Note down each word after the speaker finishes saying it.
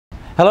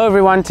Hello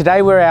everyone,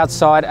 today we're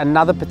outside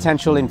another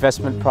potential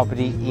investment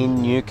property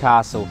in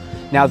Newcastle.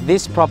 Now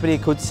this property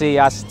could see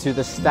us to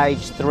the stage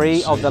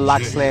 3 of the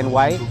Luxland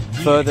way,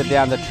 further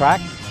down the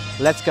track.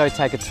 Let's go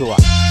take a tour.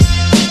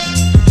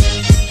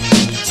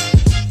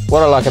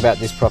 What I like about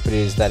this property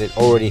is that it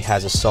already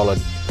has a solid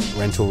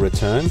rental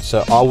return,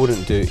 so I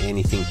wouldn't do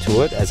anything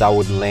to it as I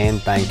would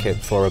land bank it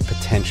for a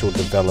potential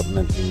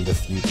development in the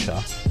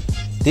future.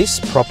 This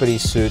property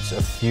suits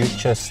a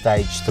future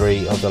stage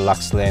 3 of the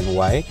Luxland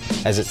way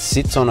as it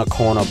sits on a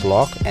corner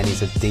block and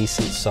is a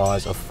decent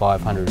size of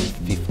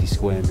 550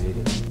 square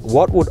metres.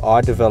 What would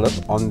I develop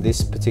on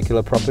this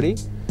particular property?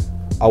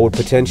 I would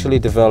potentially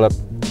develop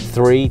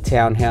 3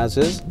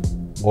 townhouses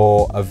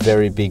or a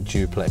very big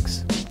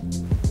duplex.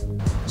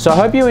 So I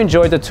hope you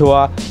enjoyed the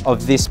tour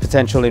of this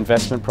potential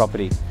investment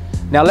property.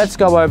 Now let's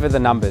go over the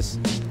numbers.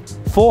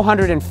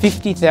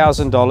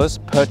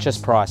 $450,000 purchase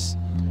price.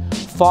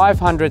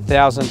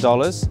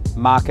 $500,000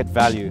 market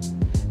value.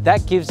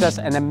 That gives us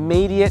an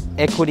immediate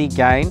equity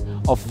gain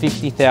of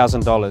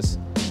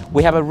 $50,000.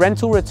 We have a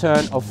rental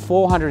return of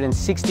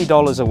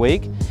 $460 a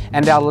week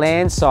and our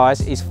land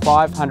size is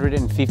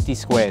 550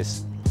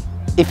 squares.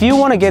 If you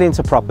want to get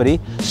into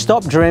property,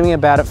 stop dreaming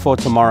about it for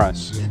tomorrow.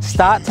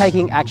 Start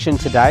taking action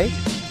today.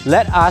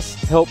 Let us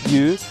help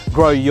you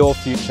grow your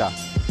future.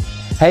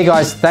 Hey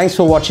guys, thanks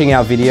for watching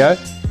our video.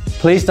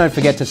 Please don't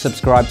forget to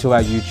subscribe to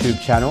our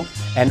YouTube channel.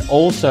 And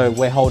also,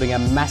 we're holding a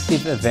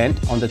massive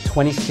event on the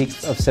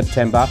 26th of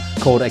September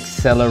called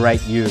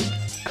Accelerate You.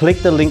 Click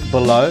the link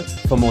below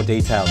for more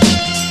details.